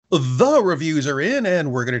The reviews are in,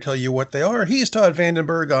 and we're going to tell you what they are. He's Todd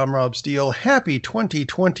Vandenberg. I'm Rob Steele. Happy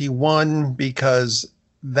 2021, because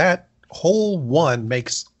that whole one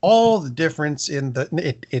makes all the difference in the...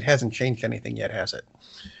 It hasn't changed anything yet, has it?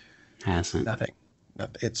 Hasn't. Nothing.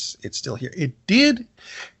 It's still here. It did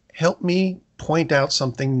help me point out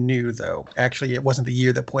something new, though. Actually, it wasn't the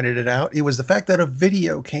year that pointed it out. It was the fact that a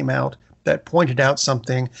video came out that pointed out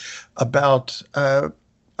something about a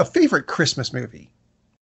favorite Christmas movie.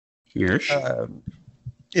 Yes.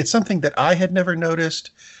 It's something that I had never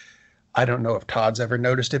noticed. I don't know if Todd's ever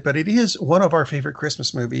noticed it, but it is one of our favorite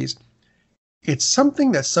Christmas movies. It's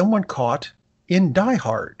something that someone caught in Die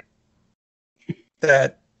Hard.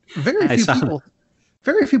 That very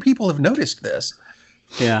few people have noticed this.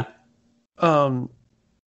 Yeah. And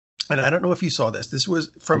I don't know if you saw this. This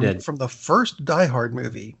was from the first Die Hard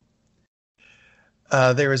movie.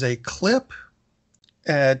 There is a clip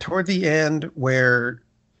toward the end where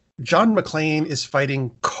John McClane is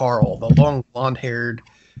fighting Carl, the long blonde-haired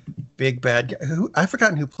big bad guy. I've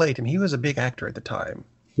forgotten who played him. He was a big actor at the time.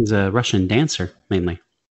 He's a Russian dancer, mainly.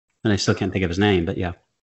 And I still can't think of his name, but yeah.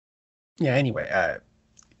 Yeah, anyway,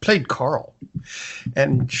 played Carl.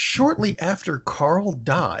 And shortly after Carl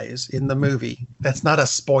dies in the movie, that's not a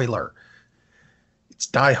spoiler. It's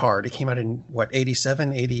Die Hard. It came out in,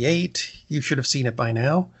 87, 88? You should have seen it by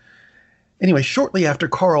now. Anyway, shortly after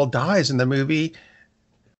Carl dies in the movie,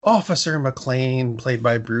 Officer McClane, played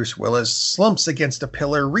by Bruce Willis, slumps against a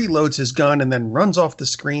pillar, reloads his gun, and then runs off the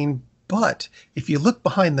screen. But if you look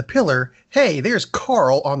behind the pillar, hey, there's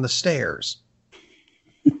Carl on the stairs.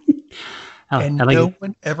 And no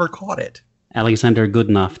one ever caught it. Alexander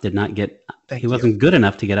Goodenough did not get... He wasn't good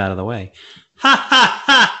enough to get out of the way. Ha, ha,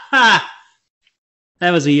 ha, ha! That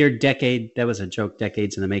was that was a joke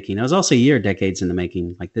decades in the making. It was also a year decades in the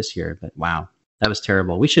making, like this year. But wow, that was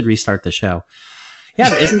terrible. We should restart the show.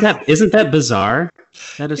 Yeah, isn't that bizarre?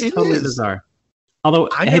 That is totally bizarre. Although,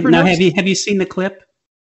 have you seen the clip?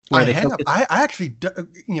 I have. I actually,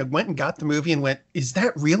 went and got the movie and went, is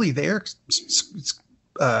that really there?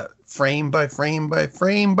 Frame by frame by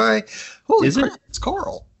frame by. Holy crap! It's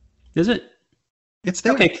Carl. Is it? It's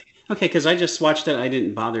there. Okay. Because I just watched it. I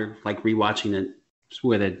didn't bother rewatching it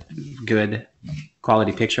with a good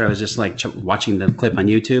quality picture. I was just watching the clip on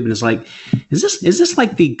YouTube, and it's like, is this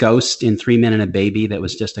like the ghost in 3 Men and a Baby that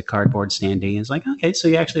was just a cardboard standee? It's like, okay, so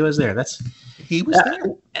he actually was there. He was there,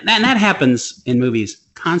 and that happens in movies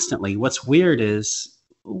constantly. What's weird is,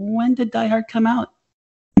 when did Die Hard come out?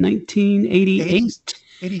 1988.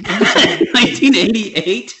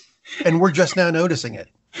 1988, and we're just now noticing it.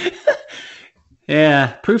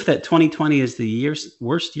 Yeah, proof that 2020 is the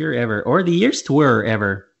worst year ever, or the year's were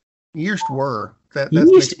ever. Yeast were.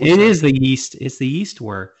 It is the yeast. It's the yeast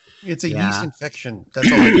were. It's a yeast infection.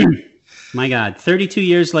 That's all. My God, 32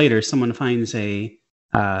 years later, someone finds a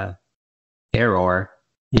error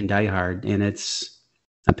in Die Hard, and it's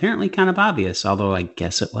apparently kind of obvious. Although I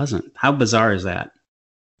guess it wasn't. How bizarre is that?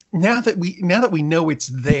 Now that we know it's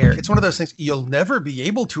there, it's one of those things you'll never be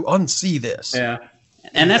able to unsee this. Yeah.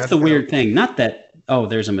 And that's the weird thing. Not that,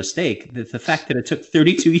 there's a mistake. The fact that it took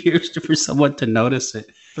 32 years for someone to notice it.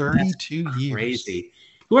 32 years. Crazy.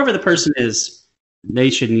 Whoever the person is, they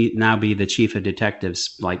should now be the chief of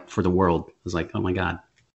detectives, for the world. It was like, oh my God.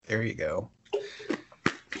 There you go.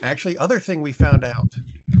 Actually, other thing we found out,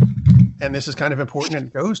 and this is kind of important, and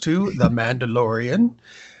it goes to The Mandalorian.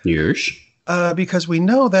 Yes. Because we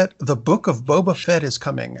know that the Book of Boba Fett is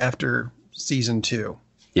coming after season 2.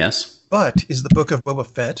 Yes. But is the Book of Boba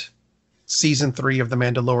Fett season 3 of The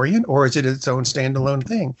Mandalorian, or is it its own standalone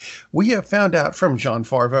thing? We have found out from Jon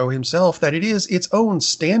Favreau himself that it is its own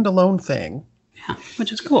standalone thing. Yeah,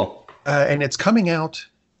 which is cool. And it's coming out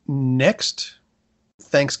next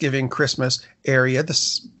Thanksgiving, Christmas area.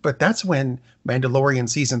 But that's when Mandalorian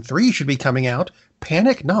season 3 should be coming out.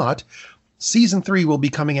 Panic not. Season 3 will be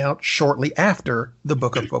coming out shortly after the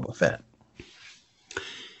Book of Boba Fett.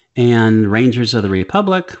 And Rangers of the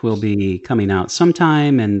Republic will be coming out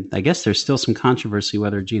sometime, and I guess there's still some controversy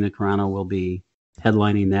whether Gina Carano will be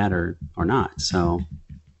headlining that or not. So,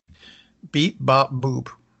 beep, bop, boop.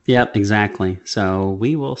 Yep, exactly. So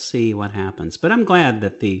we will see what happens. But I'm glad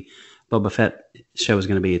that the Boba Fett show is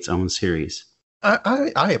going to be its own series.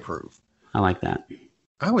 I approve. I like that.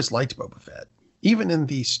 I always liked Boba Fett, even in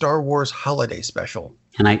the Star Wars Holiday Special.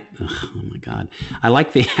 And oh my God, I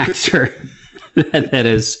like the actor that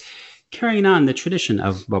is carrying on the tradition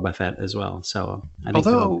of Boba Fett as well. So I think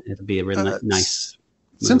it'll be a really nice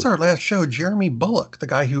move. Since our last show, Jeremy Bulloch, the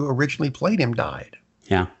guy who originally played him, died.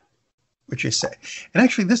 Yeah. Which is sad. And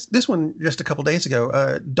actually, this one, just a couple days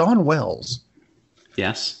ago, Dawn Wells.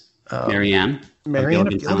 Yes. Marianne. Marianne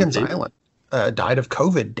of Gilligan's Island died of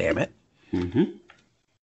COVID, damn it. Mm-hmm.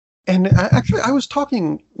 And I was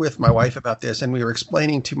talking with my wife about this, and we were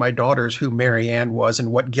explaining to my daughters who Marianne was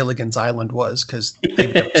and what Gilligan's Island was, because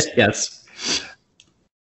they've never seen Yes.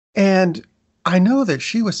 And I know that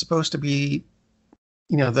she was supposed to be,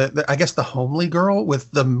 I guess the homely girl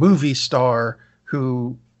with the movie star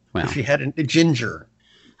who she had a Ginger.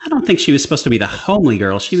 I don't think she was supposed to be the homely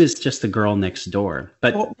girl. She was just the girl next door.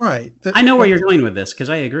 But right. I know where you're going with this because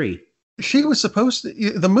I agree. She was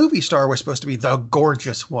the movie star was supposed to be the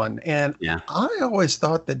gorgeous one. And I always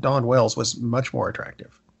thought that Dawn Wells was much more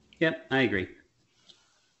attractive. Yep, I agree.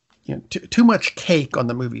 Too much cake on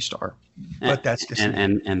the movie star. But that's just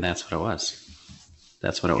and that's what it was.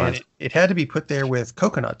 That's what it was. It had to be put there with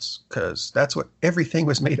coconuts because that's what everything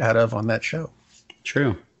was made out of on that show.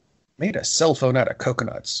 True. Made a cell phone out of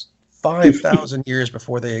coconuts 5,000 years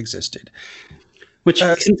before they existed. Which,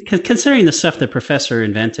 considering the stuff the professor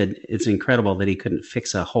invented, it's incredible that he couldn't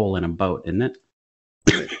fix a hole in a boat, isn't it?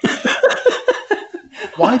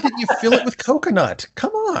 Why didn't you fill it with coconut?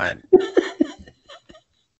 Come on.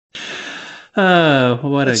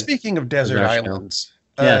 Speaking of desert islands,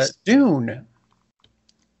 yes. Dune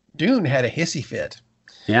had a hissy fit.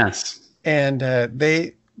 Yes. And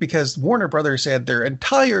because Warner Brothers said their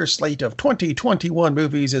entire slate of 2021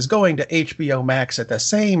 movies is going to HBO Max at the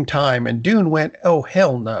same time, and Dune went, oh,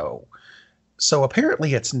 hell no. So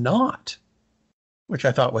apparently it's not, which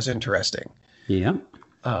I thought was interesting. Yeah.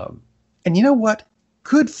 And you know what?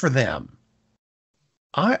 Good for them.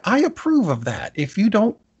 I approve of that. If you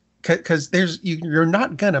don't, because you're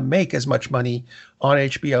not going to make as much money on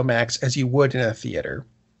HBO Max as you would in a theater.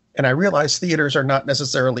 And I realize theaters are not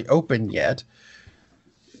necessarily open yet.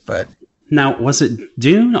 But now, was it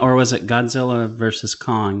Dune or was it Godzilla versus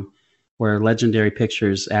Kong, where Legendary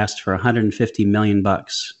Pictures asked for $150 million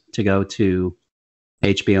to go to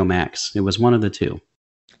HBO Max? It was one of the two.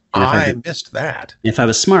 I missed that. If I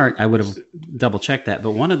was smart, I would have double checked that.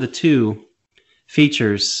 But one of the two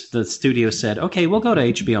features, the studio said, "Okay, we'll go to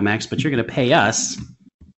HBO Max, but you're going to pay us,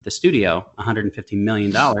 the studio, $150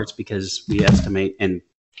 million because we estimate." And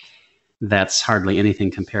that's hardly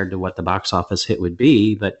anything compared to what the box office hit would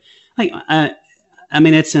be. But I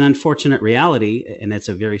mean, it's an unfortunate reality, and it's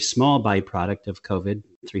a very small byproduct of COVID,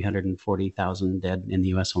 340,000 dead in the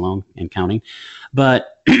U.S. alone and counting.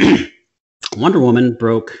 But Wonder Woman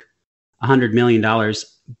broke $100 million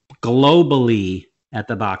globally at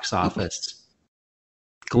the box office.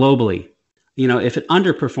 Globally. If it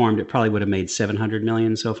underperformed, it probably would have made 700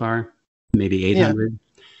 million so far, maybe 800.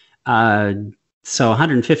 Yeah. So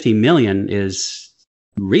 150 million is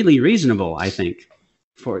really reasonable, I think.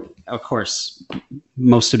 Of course,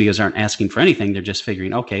 most studios aren't asking for anything. They're just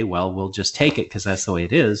figuring, okay, well, we'll just take it because that's the way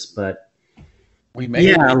it is. But we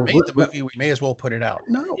made the movie. We may as well put it out.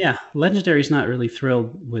 No. Yeah, Legendary's not really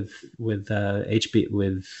thrilled with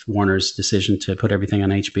Warner's decision to put everything on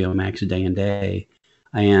HBO Max day and day,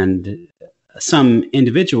 and some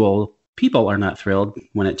individual people are not thrilled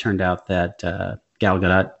when it turned out that Gal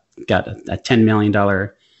Gadot got a $10 million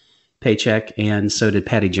paycheck, and so did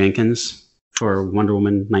Patty Jenkins for Wonder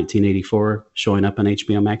Woman 1984 showing up on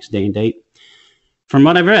HBO Max day and date. From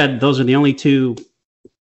what I've read, those are the only two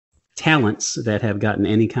talents that have gotten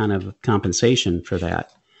any kind of compensation for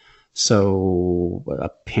that. So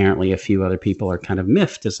apparently a few other people are kind of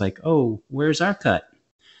miffed. It's like, oh, where's our cut?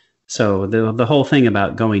 So the whole thing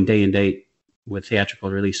about going day and date with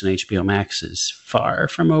theatrical release on HBO Max is far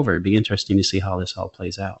from over. It'd be interesting to see how this all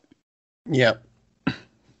plays out. Yeah.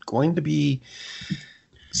 Going to be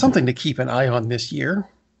something to keep an eye on this year.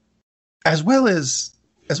 As well as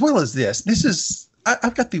this. This is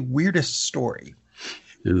I've got the weirdest story.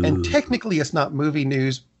 Ooh. And technically it's not movie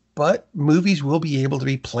news, but movies will be able to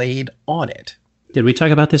be played on it. Did we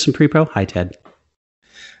talk about this in pre-pro? Hi, Ted.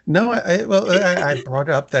 No, I brought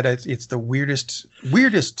up that it's the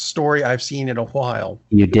weirdest story I've seen in a while.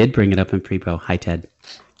 You did bring it up in pre-pro. Hi, Ted.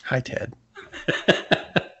 Hi, Ted.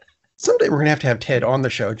 Someday we're going to have Ted on the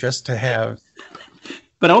show just to have...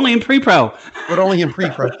 But only in pre-pro. But only in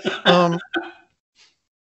pre-pro.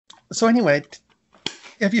 So anyway,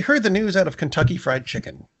 have you heard the news out of Kentucky Fried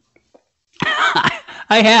Chicken?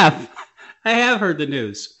 I have heard the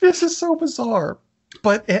news. This is so bizarre.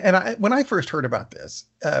 But when I first heard about this,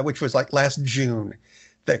 which was like last June,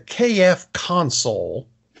 the KF console,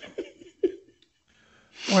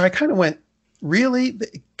 where I kind of went, really?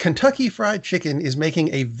 Kentucky Fried Chicken is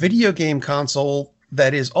making a video game console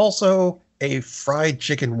that is also a fried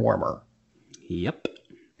chicken warmer. Yep.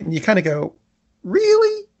 And you kind of go,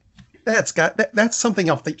 really? That's something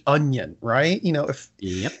off The Onion, right?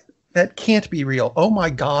 Yep. that can't be real. Oh my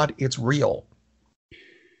God, it's real.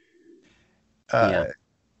 Yeah.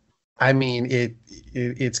 I mean,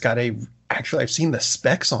 it's got actually, I've seen the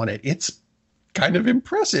specs on it. It's kind of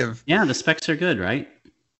impressive. Yeah, the specs are good, right?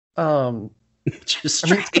 Just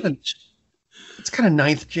I mean, strange. it's got a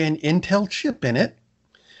 9th gen Intel chip in it.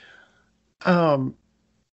 And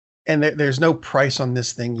there's no price on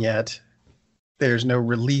this thing yet. There's no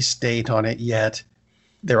release date on it yet.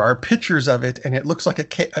 There are pictures of it, and it looks like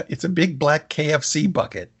it's a big black KFC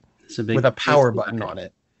bucket with a power button on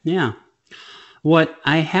it. Yeah. What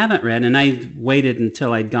I haven't read, and I waited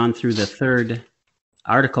until I'd gone through the third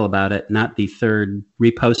article about it, not the third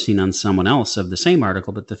reposting on someone else of the same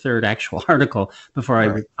article, but the third actual article before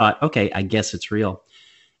I thought, okay, I guess it's real.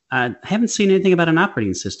 I haven't seen anything about an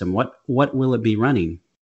operating system. What will it be running?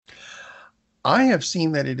 I have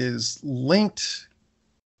seen that it is linked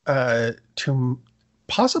to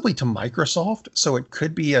possibly to Microsoft, so it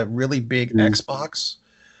could be a really big Xbox.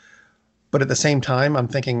 But at the same time, I'm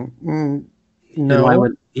thinking, no. Why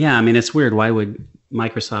would, yeah, I mean, it's weird. Why would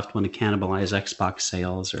Microsoft want to cannibalize Xbox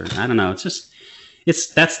sales? Or I don't know.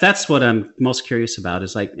 That's what I'm most curious about.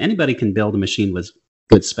 Is like anybody can build a machine with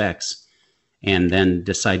good specs, and then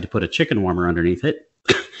decide to put a chicken warmer underneath it.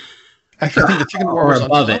 Actually, I think the chicken warmer is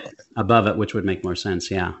above it, which would make more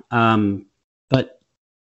sense. Yeah, but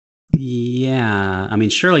yeah, I mean,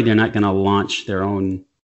 surely they're not going to launch their own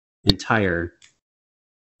entire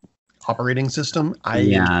operating system.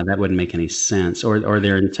 That wouldn't make any sense, or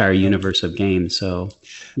their entire universe of games. So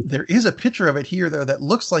there is a picture of it here, though, that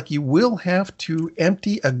looks like you will have to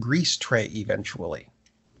empty a grease tray eventually.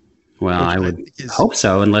 Well, I would hope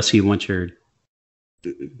so, unless you want your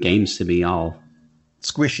games to be all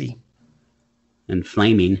squishy and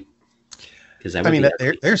flaming. I mean,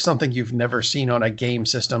 there's something you've never seen on a game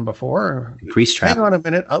system before. Grease trap. Hang on a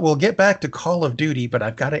minute. We'll get back to Call of Duty, but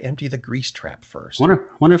I've got to empty the grease trap first.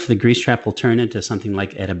 Wonder if the grease trap will turn into something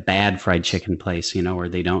like at a bad fried chicken place, where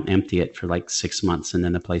they don't empty it for like 6 months and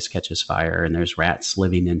then the place catches fire and there's rats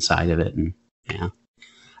living inside of it. And yeah,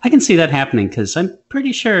 I can see that happening because I'm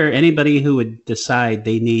pretty sure anybody who would decide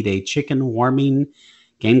they need a chicken warming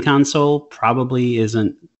game console probably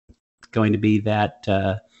isn't going to be that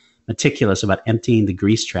meticulous about emptying the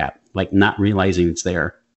grease trap, like not realizing it's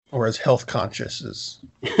there, or as health conscious as.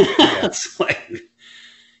 It's like,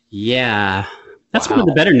 yeah, that's one of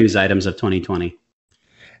the better news items of 2020.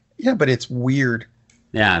 Yeah, but it's weird.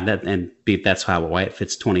 Yeah, that's why it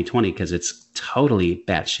fits 2020 because it's totally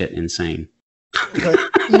batshit insane. But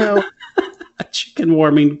a chicken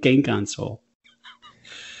warming game console.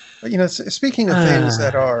 But speaking of things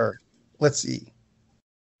that are, let's see,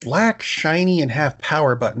 black, shiny, and have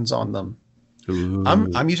power buttons on them. Ooh.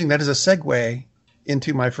 I'm using that as a segue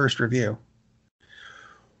into my first review,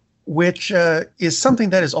 which is something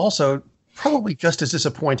that is also probably just as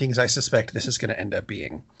disappointing as I suspect this is going to end up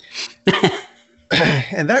being.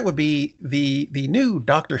 And that would be the new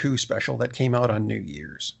Doctor Who special that came out on New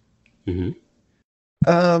Year's.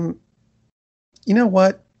 Mm-hmm. You know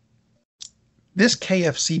what? This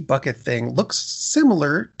KFC bucket thing looks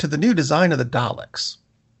similar to the new design of the Daleks.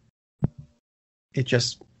 It's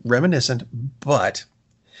just reminiscent, but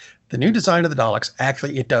the new design of the Daleks,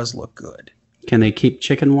 actually, it does look good. Can they keep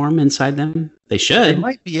chicken warm inside them? They should. They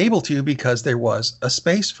might be able to because there was a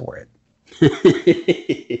space for it.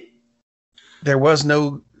 There was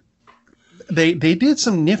no... They did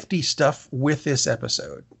some nifty stuff with this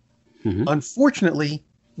episode. Mm-hmm. Unfortunately,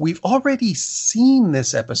 we've already seen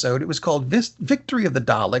this episode. It was called Victory of the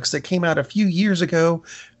Daleks that came out a few years ago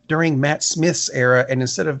during Matt Smith's era, and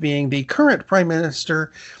instead of being the current prime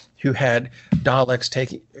minister who had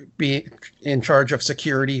Daleks be in charge of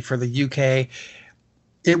security for the UK,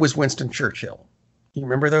 it was Winston Churchill. You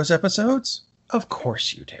remember those episodes? Of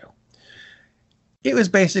course you do. It was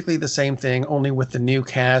basically the same thing, only with the new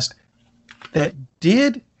cast that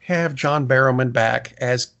did have John Barrowman back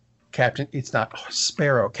as Captain. It's not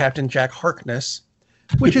Sparrow, Captain Jack Harkness,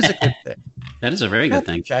 which is a good thing. That is a very good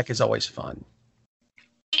thing. Jack is always fun.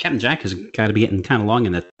 Captain Jack has got to be getting kind of long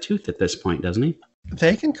in the tooth at this point, doesn't he?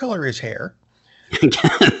 They can color his hair.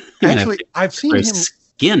 Actually, I've seen him.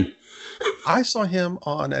 Skin. I saw him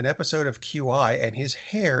on an episode of QI, and his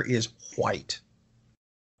hair is white.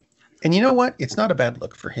 And you know what? It's not a bad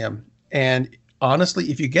look for him. And honestly,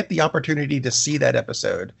 if you get the opportunity to see that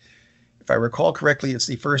episode, if I recall correctly, it's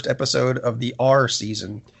the first episode of the R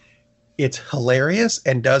season. It's hilarious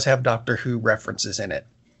and does have Doctor Who references in it.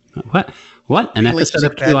 What? An episode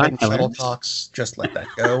of QI? Shuttle talks. Just let that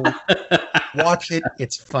go. Watch it.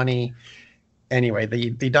 It's funny. Anyway,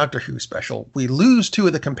 the Doctor Who special. We lose two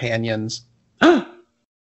of the companions.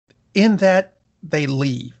 In that they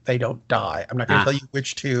leave. They don't die. I'm not going to tell you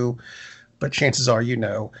which two, but chances are you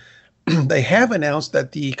know. They have announced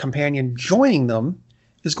that the companion joining them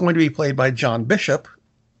is going to be played by John Bishop,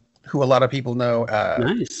 who a lot of people know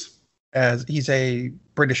Nice. as he's a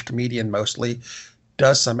British comedian mostly,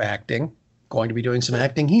 does some acting, going to be doing some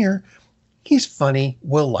acting here. He's funny.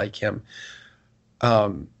 We'll like him.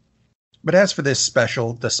 But as for this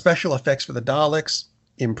special, the special effects for the Daleks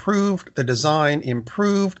improved, the design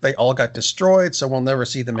improved. They all got destroyed, so we'll never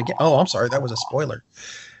see them again. Oh, I'm sorry, that was a spoiler.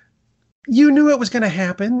 You knew it was going to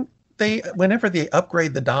happen. Whenever they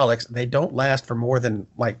upgrade the Daleks, they don't last for more than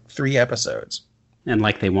like 3 episodes. And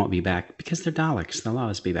like they won't be back because they're Daleks. They'll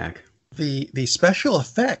always be back. The special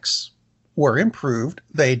effects were improved.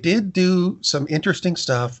 They did do some interesting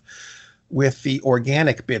stuff with the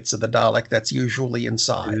organic bits of the Dalek that's usually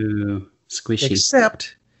inside. Ooh, squishy.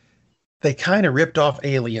 Except they kind of ripped off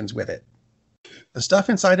Aliens with it. The stuff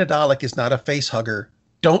inside a Dalek is not a face hugger.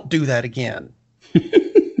 Don't do that again.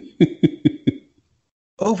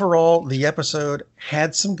 Overall, the episode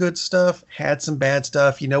had some good stuff, had some bad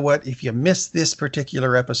stuff. You know what? If you miss this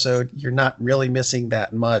particular episode, you're not really missing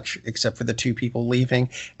that much, except for the 2 people leaving.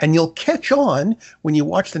 And you'll catch on when you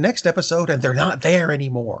watch the next episode and they're not there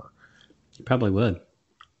anymore. You probably would.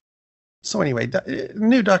 So anyway,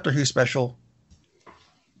 new Doctor Who special.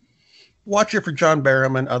 Watch it for John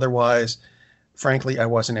Barrowman. Otherwise, frankly, I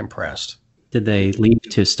wasn't impressed. Did they leave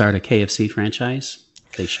to start a KFC franchise?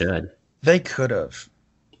 They should. They could have.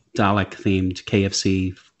 Dalek-themed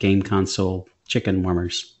KFC game console chicken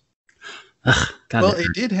warmers. Ugh, God, well, it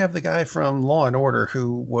did have the guy from Law and Order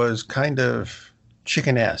who was kind of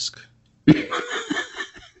chicken-esque.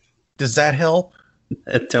 Does that help?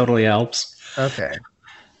 It totally helps. Okay.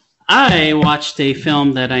 I watched a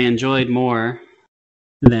film that I enjoyed more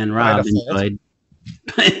than Rob enjoyed.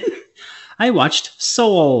 I watched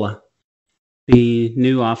Soul, the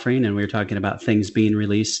new offering, and we were talking about things being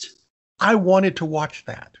released. I wanted to watch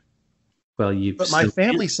that. Well, but my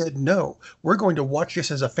family said, no, we're going to watch this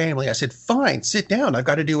as a family. I said, fine, sit down. I've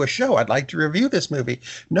got to do a show. I'd like to review this movie.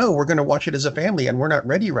 No, we're going to watch it as a family, and we're not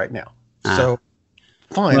ready right now. So,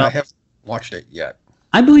 fine, well, I haven't watched it yet.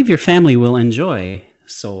 I believe your family will enjoy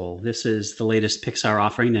Soul. This is the latest Pixar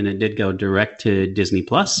offering, and it did go direct to Disney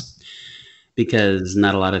Plus because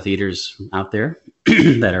not a lot of theaters out there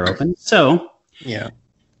that are open. So, yeah.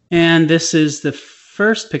 And this is the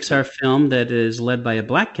first Pixar film that is led by a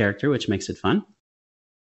black character, which makes it fun.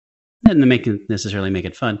 Doesn't necessarily make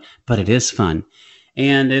it fun, but it is fun.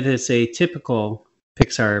 And it is a typical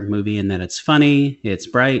Pixar movie in that it's funny, it's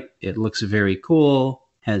bright, it looks very cool,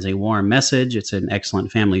 has a warm message. It's an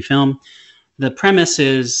excellent family film. The premise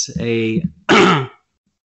is a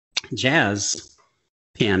jazz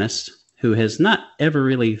pianist who has not ever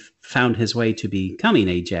really found his way to becoming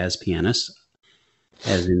a jazz pianist,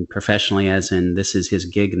 as in professionally, as in this is his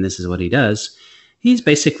gig and this is what he does. He's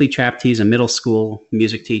basically trapped. He's a middle school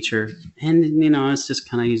music teacher, and it's just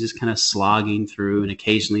he's just kind of slogging through, and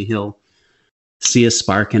occasionally he'll see a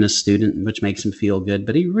spark in a student, which makes him feel good.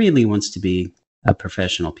 But he really wants to be a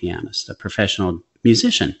professional pianist, a professional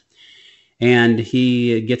musician, and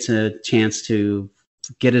he gets a chance to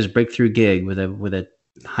get his breakthrough gig with a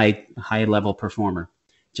high level performer,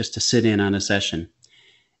 just to sit in on a session.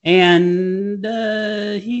 And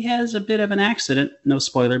he has a bit of an accident. No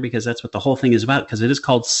spoiler, because that's what the whole thing is about, because it is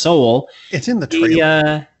called Soul. It's in the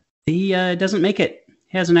trailer. He doesn't make it.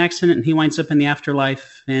 He has an accident, and he winds up in the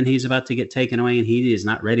afterlife, and he's about to get taken away, and he is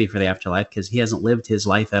not ready for the afterlife because he hasn't lived his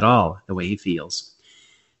life at all the way he feels.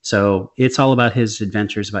 So it's all about his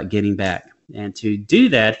adventures, about getting back. And to do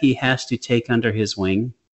that, he has to take under his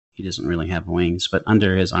wing. He doesn't really have wings, but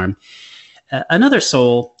under his arm, another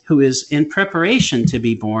soul who is in preparation to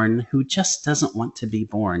be born, who just doesn't want to be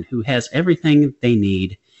born, who has everything they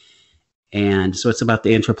need. And so it's about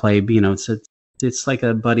the interplay. It's like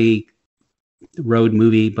a buddy road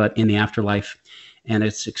movie, but in the afterlife. And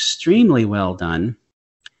it's extremely well done.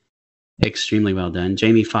 Extremely well done.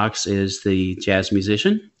 Jamie Foxx is the jazz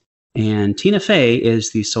musician, and Tina Fey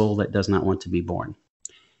is the soul that does not want to be born.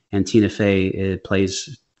 And Tina Fey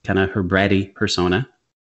plays kind of her bratty persona,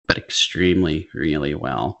 but extremely, really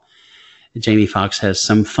well. Jamie Foxx has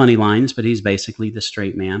some funny lines, but he's basically the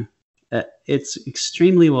straight man. It's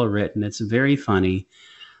extremely well written. It's very funny.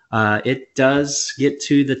 It does get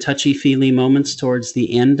to the touchy-feely moments towards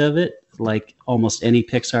the end of it, like almost any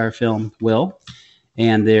Pixar film will.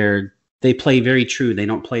 And they play very true. They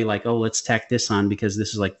don't play like, oh, let's tack this on because this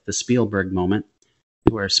is like the Spielberg moment,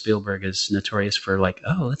 where Spielberg is notorious for like,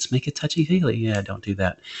 oh, let's make it touchy-feely. Yeah, don't do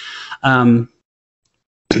that.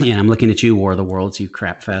 Yeah, I'm looking at you, War of the Worlds, you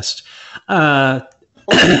crap fest.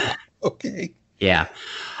 Okay. Yeah.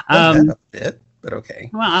 That a bit, but okay.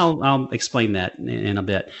 Well, I'll explain that in a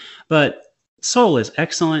bit. But Soul is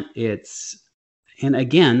excellent. And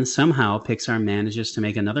again, somehow Pixar manages to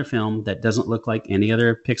make another film that doesn't look like any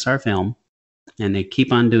other Pixar film. And they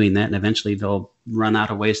keep on doing that, and eventually they'll run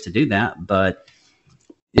out of ways to do that. But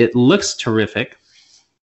it looks terrific.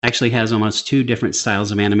 Actually has almost two different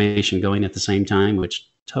styles of animation going at the same time, which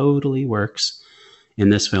totally works in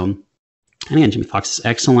this film. And again, Jimmy Fox is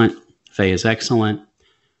excellent. Faye is excellent.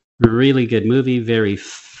 Really good movie. Very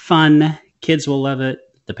fun. Kids will love it.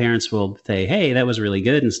 The parents will say, hey, that was really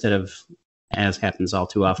good, instead of, as happens all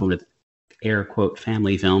too often with air quote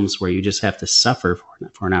family films, where you just have to suffer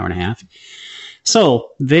for an hour and a half.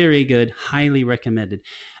 So, very good. Highly recommended.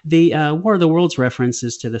 The War of the Worlds reference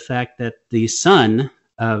is to the fact that the son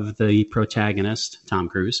of the protagonist, Tom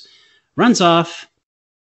Cruise, runs off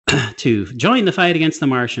to join the fight against the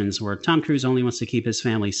Martians, where Tom Cruise only wants to keep his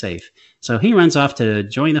family safe. So he runs off to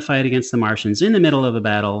join the fight against the Martians in the middle of a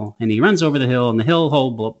battle, and he runs over the hill, and the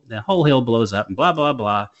whole hill blows up, and blah, blah,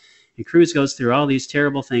 blah. And Cruise goes through all these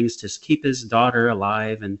terrible things to keep his daughter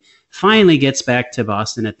alive, and finally gets back to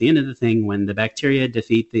Boston at the end of the thing when the bacteria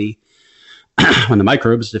defeat when the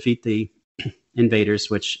microbes defeat the invaders,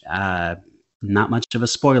 which, not much of a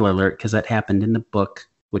spoiler alert, because that happened in the book,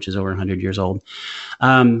 which is over 100 years old.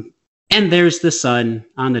 And there's the son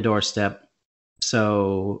on the doorstep.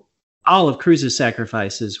 So all of Cruise's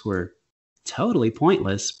sacrifices were totally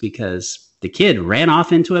pointless because the kid ran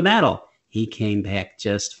off into a battle. He came back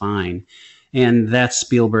just fine. And that's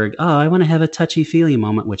Spielberg. Oh, I want to have a touchy-feely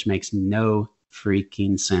moment, which makes no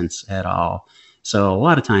freaking sense at all. So a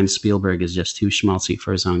lot of times Spielberg is just too schmaltzy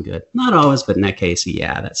for his own good. Not always, but in that case,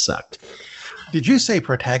 yeah, that sucked. Did you say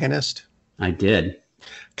protagonist? I did.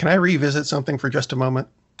 Can I revisit something for just a moment?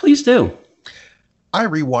 Please do. I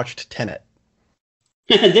rewatched Tenet.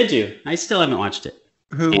 Did you? I still haven't watched it.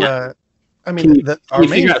 Our main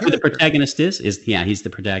figure out who the protagonist is? Yeah, he's the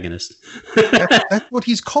protagonist. That's what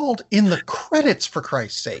he's called in the credits, for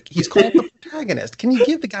Christ's sake. He's called the protagonist. Can you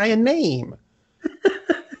give the guy a name?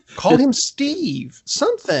 Call him Steve.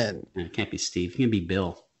 Something. It can't be Steve. He can be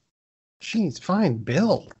Bill. Jeez, fine.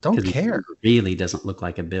 Bill. Don't care. He really doesn't look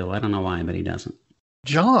like a Bill. I don't know why, but he doesn't.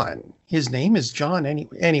 John. His name is John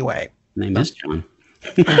anyway. His name is John.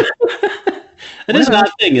 It is an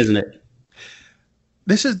odd thing, isn't it?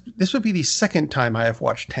 This would be the second time I have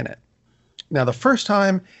watched Tenet. Now, the first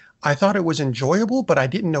time, I thought it was enjoyable, but I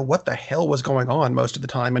didn't know what the hell was going on most of the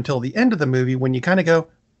time until the end of the movie, when you kind of go,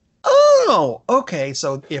 oh, okay,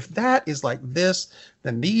 so if that is like this,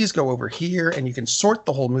 then these go over here, and you can sort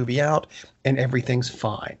the whole movie out, and everything's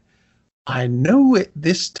fine. I know it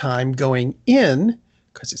this time going in,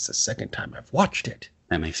 because it's the second time I've watched it.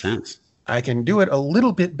 That makes sense. I can do it a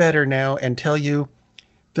little bit better now and tell you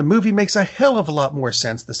the movie makes a hell of a lot more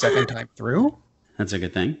sense the second time through. That's a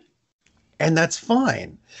good thing. And that's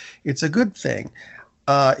fine. It's a good thing.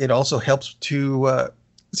 It also helps to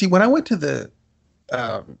see, when I went to the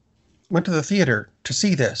theater to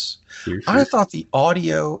see this, I thought the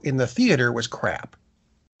audio in the theater was crap.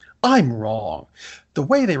 I'm wrong. The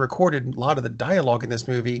way they recorded a lot of the dialogue in this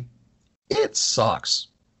movie, it sucks.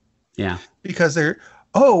 Yeah. Because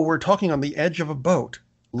we're talking on the edge of a boat.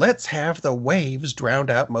 Let's have the waves drown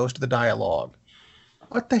out most of the dialogue.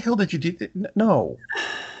 What the hell did you do? No.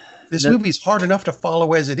 This movie's hard enough to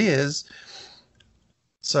follow as it is.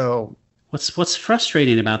 So what's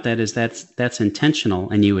frustrating about that is that's intentional,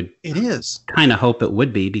 and you would kind of hope it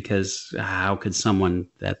would be, because how could someone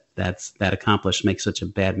that's that accomplished make such a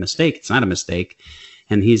bad mistake? It's not a mistake.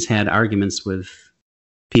 And he's had arguments with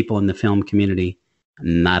people in the film community,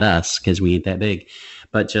 not us, because we ain't that big,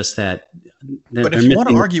 but just that. But if you want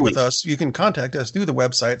to argue with us, you can contact us through the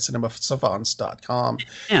website, cinemasavants.com.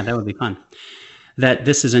 Yeah, that would be fun. That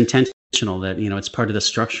this is intentional, that, it's part of the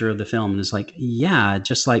structure of the film. And it's like, yeah,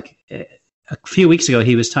 just like a few weeks ago,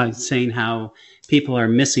 he was saying how people are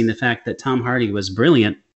missing the fact that Tom Hardy was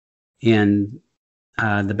brilliant in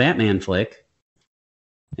the Batman flick.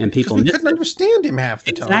 And people couldn't understand him half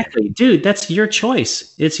the time. Exactly. Dude, that's your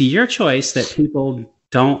choice. It's your choice that people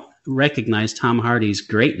don't recognize Tom Hardy's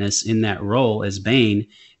greatness in that role as Bane,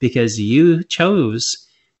 because you chose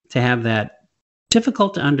to have that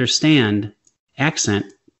difficult to understand accent,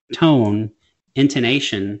 tone,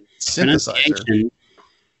 intonation, synthesizer.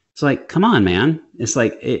 It's like, come on, man. It's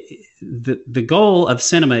like the goal of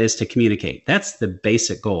cinema is to communicate. That's the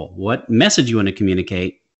basic goal. What message you want to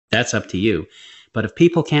communicate, that's up to you. But if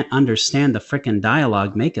people can't understand the frickin'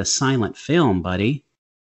 dialogue, make a silent film, buddy.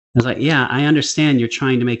 It's like, yeah, I understand you're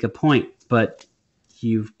trying to make a point, but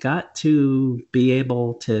you've got to be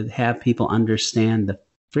able to have people understand the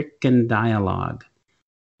frickin' dialogue.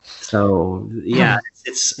 So yeah,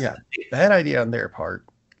 it's bad idea on their part.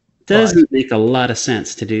 Doesn't make a lot of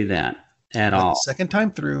sense to do that at all. The second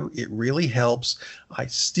time through, it really helps. I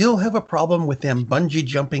still have a problem with them bungee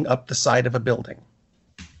jumping up the side of a building.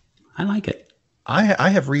 I like it. I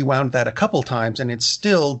have rewound that a couple times, and it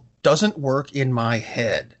still doesn't work in my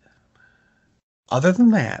head. Other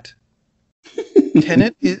than that,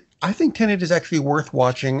 I think Tenet is actually worth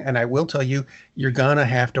watching, and I will tell you, you're going to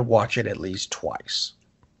have to watch it at least twice.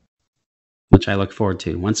 Which I look forward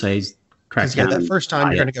to. Once I crack down. That first time,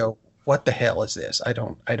 you're going to go, what the hell is this? I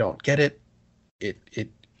don't get it.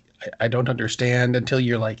 I don't understand until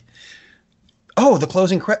you're like, oh, the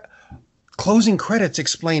closing credits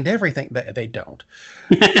explained everything. They don't.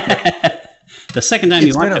 The second time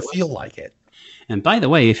you watch it, it's going to feel like it. And by the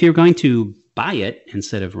way, if you're going to buy it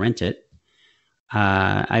instead of rent it,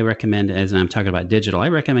 I recommend, as I'm talking about digital, I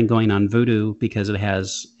recommend going on Vudu because it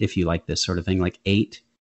has, if you like this sort of thing, like 8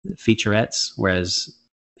 featurettes, whereas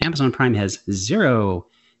Amazon Prime has 0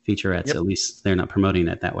 featurettes. Yep. At least they're not promoting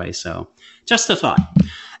it that way. So just a thought.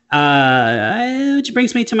 Which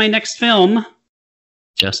brings me to my next film.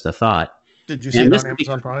 Just a thought. Did you see it on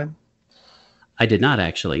Amazon Prime? I did not,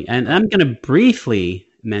 actually. And I'm going to briefly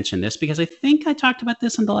mention this because I think I talked about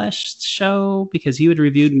this on the last show because you had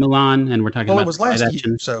reviewed Mulan and we're talking about it was last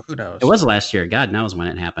year, so who knows? It was last year. God knows when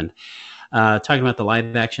it happened. Talking about the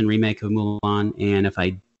live action remake of Mulan. And if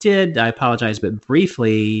I did, I apologize, but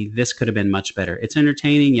briefly, this could have been much better. It's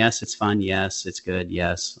entertaining. Yes, it's fun. Yes, it's good.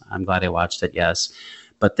 Yes, I'm glad I watched it. Yes.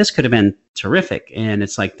 But this could have been terrific. And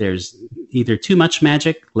it's like there's either too much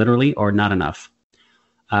magic, literally, or not enough.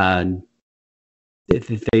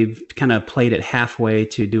 They've kind of played it halfway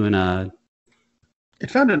to doing It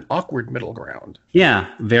found an awkward middle ground.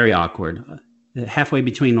 Yeah, very awkward. Halfway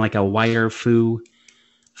between like a wire foo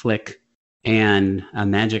flick and a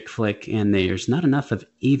magic flick, and there's not enough of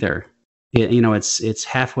either. It's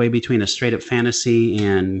halfway between a straight up fantasy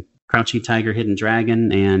and Crouching Tiger, Hidden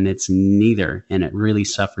Dragon, and it's neither, and it really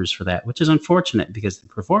suffers for that, which is unfortunate because the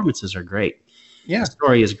performances are great. Yeah, the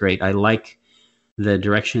story is great. I like the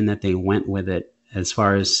direction that they went with it as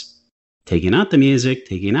far as taking out the music,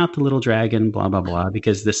 taking out the little dragon, blah blah blah,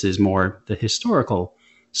 because this is more the historical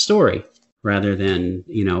story rather than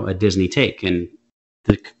a Disney take. And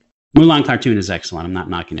the Mulan cartoon is excellent. I'm not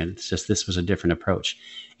knocking it. It's just this was a different approach,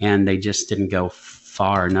 and they just didn't go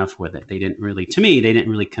far enough with it. They didn't really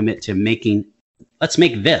commit to let's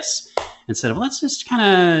make this instead of let's just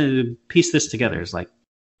kind of piece this together. It's like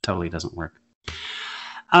totally doesn't work.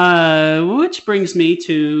 Which brings me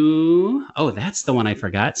to that's the one I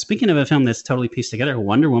forgot. Speaking of a film that's totally pieced together,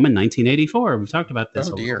 Wonder Woman 1984. We've talked about this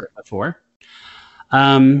before.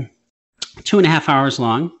 2.5 hours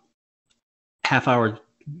long, half hour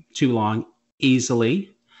too long,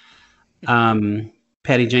 easily.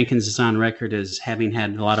 Patty Jenkins is on record as having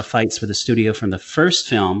had a lot of fights with the studio from the first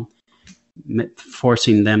film,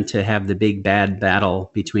 forcing them to have the big bad battle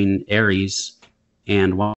between Ares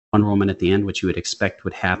and Wonder Woman at the end, which you would expect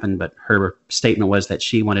would happen. But her statement was that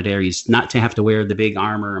she wanted Ares not to have to wear the big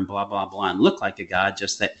armor and blah, blah, blah, and look like a god,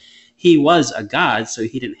 just that he was a god, so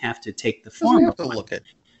he didn't have to take the form of one,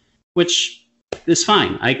 which is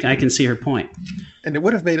fine. I can see her point. And it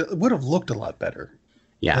would have looked a lot better.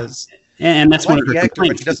 Yeah. And that's one of her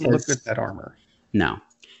complaints. But he doesn't look good in that armor. No.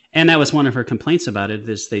 And that was one of her complaints about it,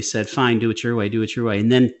 is they said, fine, do it your way.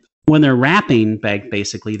 And then when they're wrapping,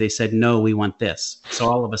 basically, they said, no, we want this. So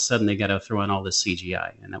all of a sudden, they got to throw in all this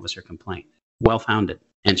CGI. And that was her complaint. Well-founded.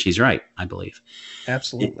 And she's right, I believe.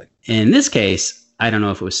 Absolutely. In this case, I don't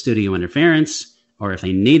know if it was studio interference or if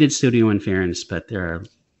they needed studio interference, but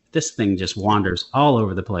this thing just wanders all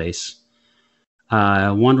over the place.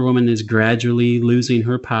 Wonder Woman is gradually losing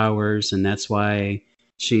her powers, and that's why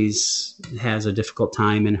has a difficult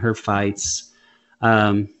time in her fights.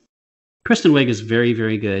 Kristen Wiig is very,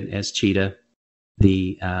 very good as Cheetah,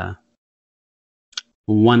 the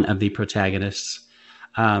one of the protagonists.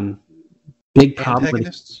 Big problem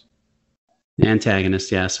with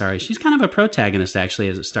antagonists. Yeah, sorry, she's kind of a protagonist actually,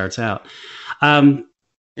 as it starts out.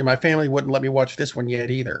 My family wouldn't let me watch this one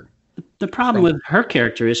yet either. The problem with her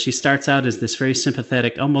character is she starts out as this very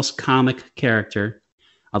sympathetic, almost comic character.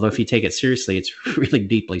 Although if you take it seriously, it's really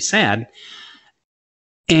deeply sad.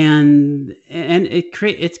 And it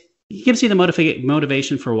gives you the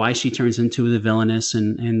motivation for why she turns into the villainess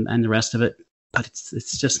and the rest of it. But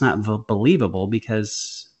it's just not believable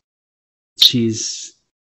because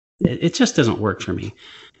it just doesn't work for me.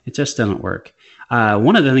 It just doesn't work.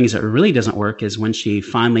 One of the things that really doesn't work is when she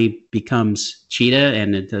finally becomes Cheetah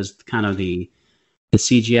and it does kind of the The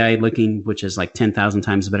CGI looking, which is like 10,000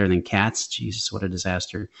 times better than Cats. Jesus, what a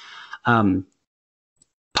disaster.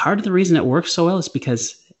 Part of the reason it works so well is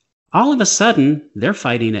because all of a sudden they're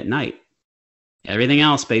fighting at night. Everything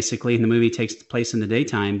else basically in the movie takes place in the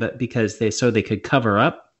daytime, but because they could cover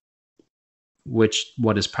up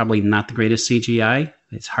what is probably not the greatest CGI.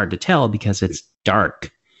 It's hard to tell because it's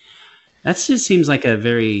dark. That just seems like a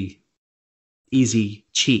very easy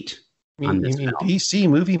cheat. You mean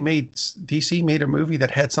DC made a movie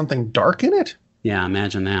that had something dark in it? Yeah,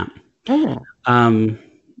 imagine that. Oh.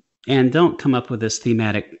 And don't come up with this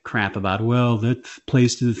thematic crap about, well, that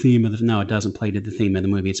plays to the theme of the... No, it doesn't play to the theme of the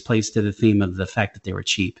movie. It plays to the theme of the fact that they were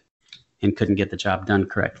cheap and couldn't get the job done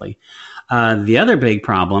correctly. The other big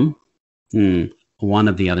problem, one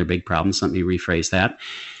of the other big problems, let me rephrase that,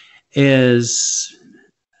 is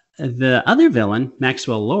the other villain,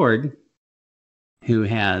 Maxwell Lord, who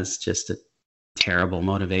has just a terrible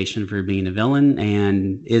motivation for being a villain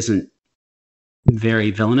and isn't very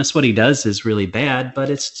villainous. What he does is really bad, but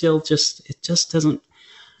it just doesn't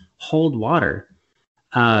hold water.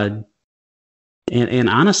 And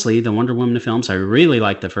honestly, the Wonder Woman films, I really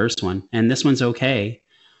like the first one, and this one's okay.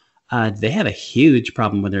 They have a huge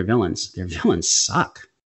problem with their villains. Their villains suck.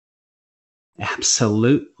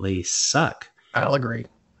 Absolutely suck. I'll agree.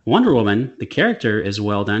 Wonder Woman, the character is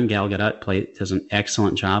well done. Gal Gadot does an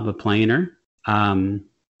excellent job of playing her.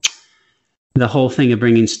 The whole thing of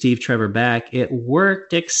bringing Steve Trevor back, it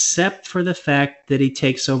worked except for the fact that he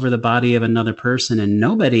takes over the body of another person, and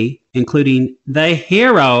nobody, including the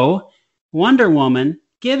hero, Wonder Woman,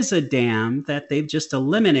 gives a damn that they've just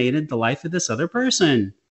eliminated the life of this other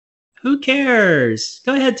person. Who cares?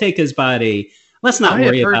 Go ahead, take his body. Let's not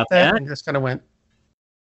worry about that. And just kind of went,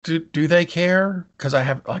 do they care? Because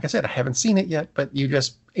like I said, I haven't seen it yet, but you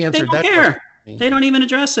just answered that. They don't care. They don't even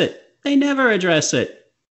address it. They never address it.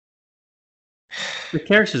 The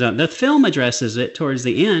characters don't. The film addresses it towards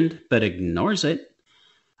the end, but ignores it.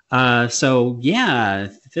 So yeah,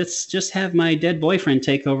 let's just have my dead boyfriend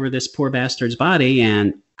take over this poor bastard's body,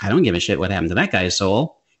 and I don't give a shit what happened to that guy's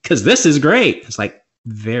soul, because this is great. It's like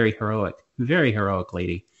very heroic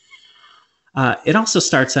lady. It also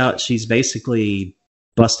starts out, she's basically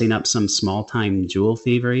busting up some small-time jewel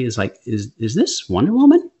thievery. Is like, is this Wonder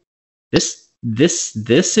Woman? This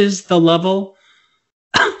is the level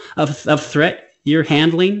of threat you're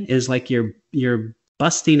handling, is like you're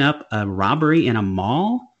busting up a robbery in a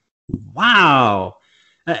mall? Wow.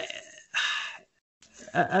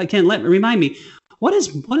 Again, remind me, what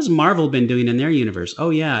has Marvel been doing in their universe? Oh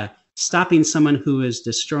yeah, stopping someone who is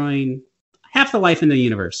destroying half the life in the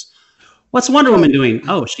universe. What's Wonder Woman doing?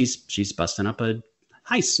 Oh, she's busting up a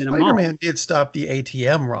heist in a mall. Spider-Man did stop the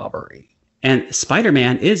ATM robbery. And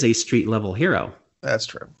Spider-Man is a street-level hero. That's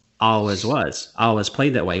true. Always was. Always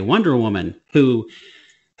played that way. Wonder Woman, who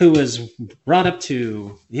was brought up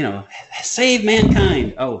to, save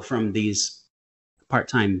mankind. Oh, from these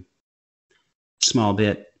part-time, small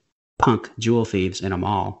bit punk jewel thieves in a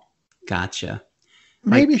mall. Gotcha.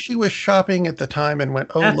 Maybe she was shopping at the time and went,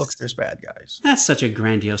 oh, look, there's bad guys. That's such a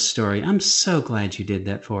grandiose story. I'm so glad you did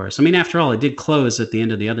that for us. I mean, after all, it did close at the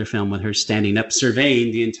end of the other film with her standing up,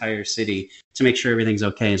 surveying the entire city to make sure everything's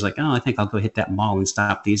okay. It's like, oh, I think I'll go hit that mall and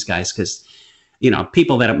stop these guys because,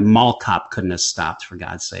 people that a mall cop couldn't have stopped, for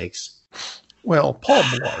God's sakes. Well, Paul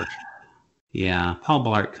Blart. Yeah, Paul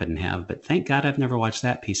Blart couldn't have, but thank God I've never watched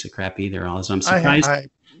that piece of crap either. Also, I'm surprised. I'm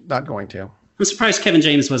not going to. I'm surprised Kevin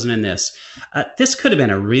James wasn't in this. This could have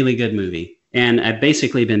been a really good movie, and I've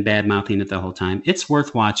basically been bad-mouthing it the whole time. It's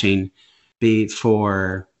worth watching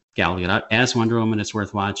for Gal Gadot as Wonder Woman. It's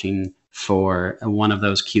worth watching for one of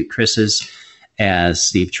those cute Chris's as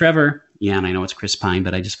Steve Trevor. Yeah, and I know it's Chris Pine,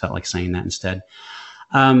 but I just felt like saying that instead.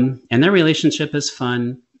 And their relationship is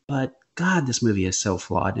fun, but God, this movie is so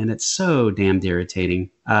flawed, and it's so damned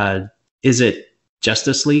irritating. Is it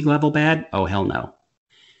Justice League level bad? Oh, hell no.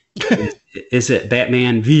 Is it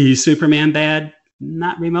Batman v Superman bad?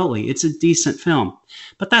 Not remotely. It's a decent film.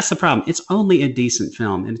 But that's the problem. It's only a decent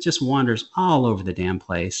film, and it just wanders all over the damn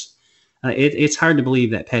place. It's hard to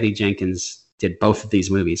believe that Patty Jenkins did both of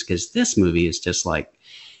these movies, because this movie is just like,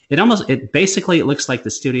 it basically looks like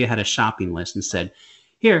the studio had a shopping list and said,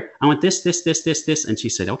 here, I want this, and she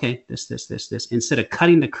said, okay, this, instead of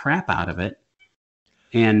cutting the crap out of it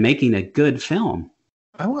and making a good film.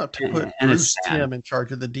 I want to put Bruce Timm in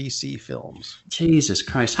charge of the DC films. Jesus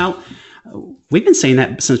Christ. We've been saying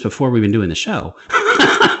that since before we've been doing the show.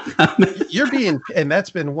 And that's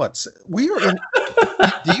been what?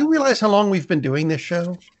 Do you realize how long we've been doing this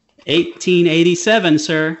show? 1887,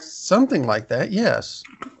 sir. Something like that, yes.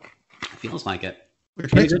 Feels like it.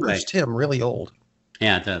 Which makes Bruce Timm really old.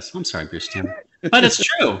 Yeah, it does. I'm sorry, Bruce Timm. But it's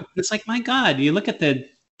true. It's like, my God, you look at the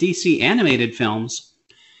DC animated films,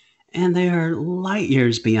 and they are light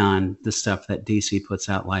years beyond the stuff that DC puts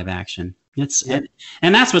out live action.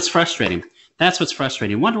 And that's what's frustrating. That's what's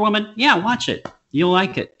frustrating. Wonder Woman, yeah, watch it. You'll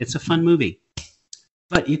like it. It's a fun movie.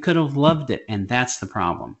 But you could have loved it, and that's the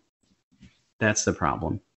problem. That's the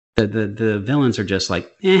problem. The villains are just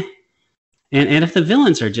like, eh. And if the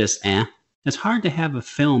villains are just eh, it's hard to have a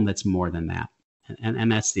film that's more than that.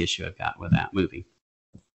 And that's the issue I've got with that movie.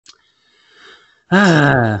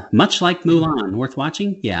 Much like Mulan, worth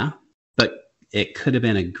watching? Yeah. But it could have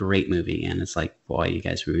been a great movie. And it's like, boy, you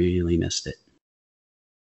guys really missed it.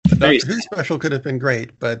 The Doctor Who special could have been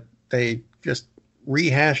great, but they just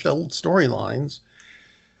rehashed old storylines.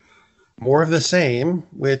 More of the same,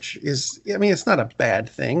 which is, I mean, it's not a bad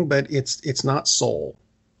thing, but it's not Soul.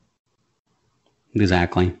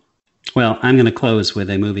 Exactly. Well, I'm going to close with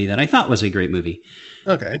a movie that I thought was a great movie.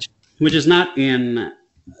 Okay. Which is not in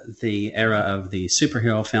the era of the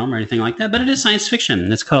superhero film or anything like that, but it is science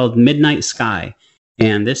fiction. It's called Midnight Sky.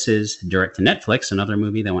 And this is direct to Netflix, another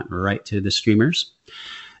movie that went right to the streamers,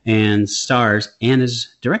 and stars and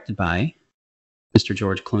is directed by Mr.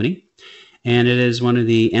 George Clooney. And it is one of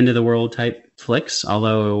the end of the world type flicks,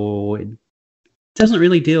 although it doesn't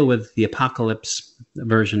really deal with the apocalypse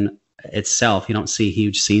version itself. You don't see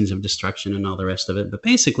huge scenes of destruction and all the rest of it, but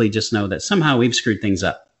basically just know that somehow we've screwed things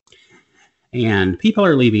up. And people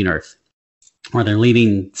are leaving Earth, or they're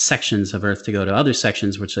leaving sections of Earth to go to other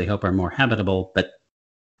sections, which they hope are more habitable, but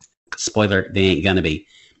spoiler, they ain't gonna be.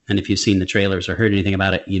 And if you've seen the trailers or heard anything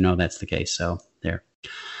about it, you know that's the case. So there.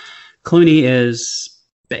 Clooney is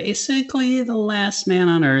basically the last man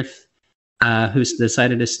on Earth who's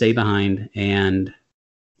decided to stay behind, and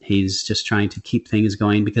he's just trying to keep things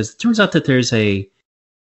going because it turns out that there's a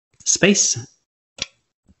space,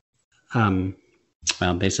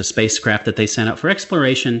 there's a spacecraft that they sent out for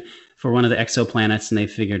exploration for one of the exoplanets, and they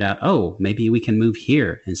figured out, oh, maybe we can move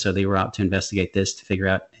here. And so they were out to investigate this to figure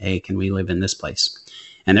out, hey, can we live in this place?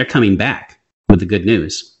 And they're coming back with the good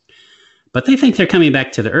news. But they think they're coming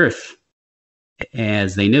back to the Earth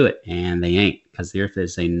as they knew it, and they ain't, because the Earth,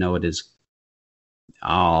 as they know it, is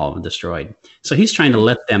all destroyed. So he's trying to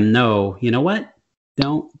let them know, you know what?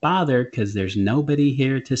 Don't bother, because there's nobody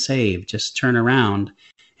here to save. Just turn around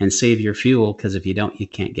and save your fuel, because if you don't, you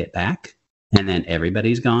can't get back, and then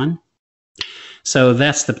everybody's gone. So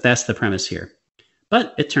that's the premise here.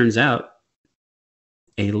 But it turns out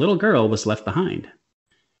a little girl was left behind.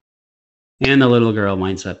 And the little girl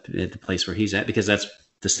winds up at the place where he's at, because that's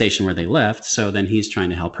the station where they left. So then he's trying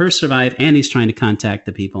to help her survive, and he's trying to contact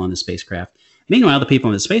the people on the spacecraft. Meanwhile, the people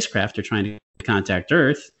in the spacecraft are trying to contact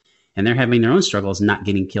Earth, and they're having their own struggles, not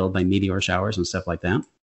getting killed by meteor showers and stuff like that.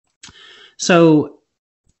 So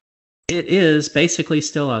it is basically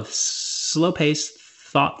still a slow-paced,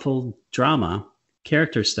 thoughtful drama,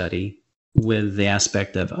 character study with the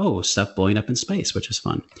aspect of, oh, stuff blowing up in space, which is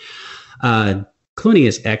fun. Clooney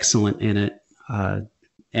is excellent in it. And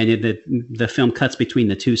the film cuts between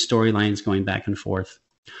the two storylines going back and forth.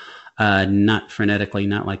 Not frenetically,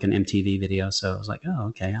 not like an MTV video. So I was like, oh,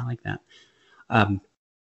 okay, I like that.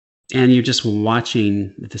 And you're just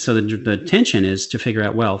watching. So the tension is to figure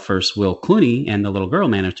out, well, first, will Clooney and the little girl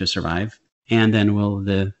manage to survive? And then will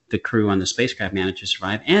the crew on the spacecraft manage to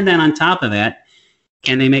survive? And then on top of that,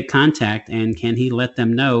 can they make contact? And can he let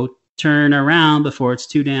them know, turn around before it's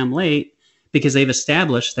too damn late? Because they've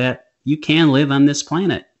established that you can live on this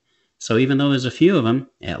planet. So even though there's a few of them,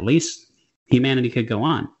 at least humanity could go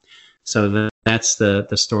on. So that's the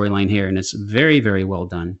storyline here, and it's very, very well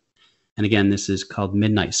done. And again, this is called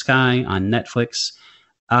Midnight Sky on Netflix.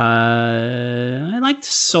 I liked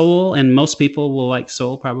Soul, and most people will like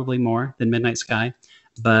Soul probably more than Midnight Sky.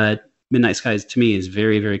 But Midnight Sky, to me, is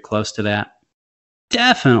very, very close to that.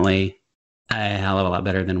 Definitely a hell of a lot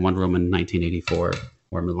better than Wonder Woman 1984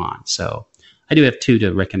 or Mulan. So I do have two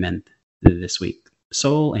to recommend this week: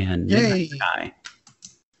 Soul and Midnight Sky.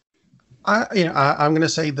 I'm going to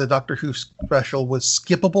say the Doctor Who special was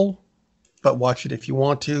skippable, but watch it if you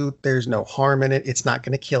want to. There's no harm in it. It's not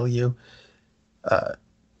going to kill you.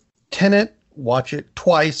 Tenet, watch it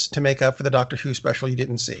twice to make up for the Doctor Who special you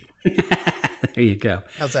didn't see. There you go.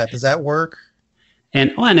 How's that? Does that work?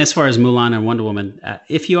 And as far as Mulan and Wonder Woman,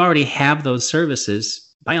 if you already have those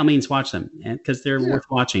services, by all means watch them, because they're worth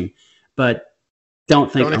watching. But don't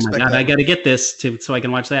think, oh my God, I got to get this so I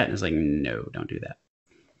can watch that. And it's like, no, don't do that.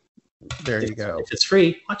 There you go. If it's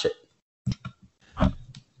free, watch it.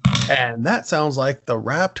 And that sounds like the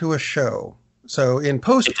wrap to a show. So in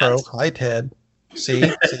post-pro, hi Ted,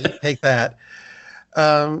 see, take that.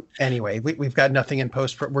 Anyway, we've got nothing in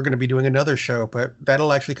post. We're going to be doing another show, but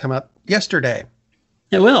that'll actually come out yesterday.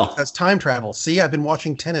 It will. That's time travel. See, I've been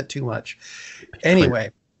watching Tenet too much.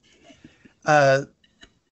 Anyway,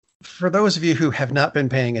 for those of you who have not been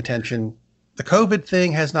paying attention, the COVID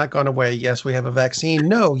thing has not gone away. Yes, we have a vaccine.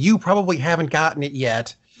 No, you probably haven't gotten it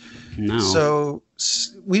yet. No. So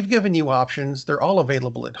we've given you options. They're all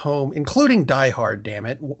available at home, including Die Hard, damn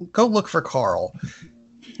it. Go look for Carl.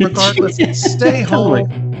 Regardless, stay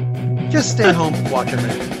home. Just stay home and watch a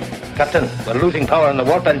movie. Captain, we're losing power in the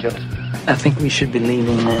warp engines. I think we should be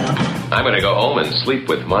leaving now. I'm going to go home and sleep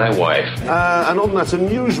with my wife. And on that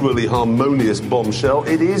unusually harmonious bombshell,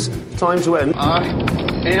 it is time to end. I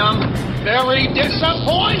am very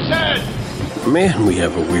disappointed! Man, we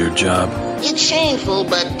have a weird job. It's shameful,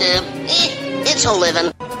 but, it's a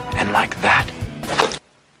living. And like that,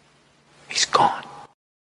 he's gone.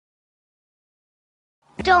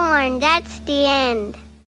 Darn, that's the end.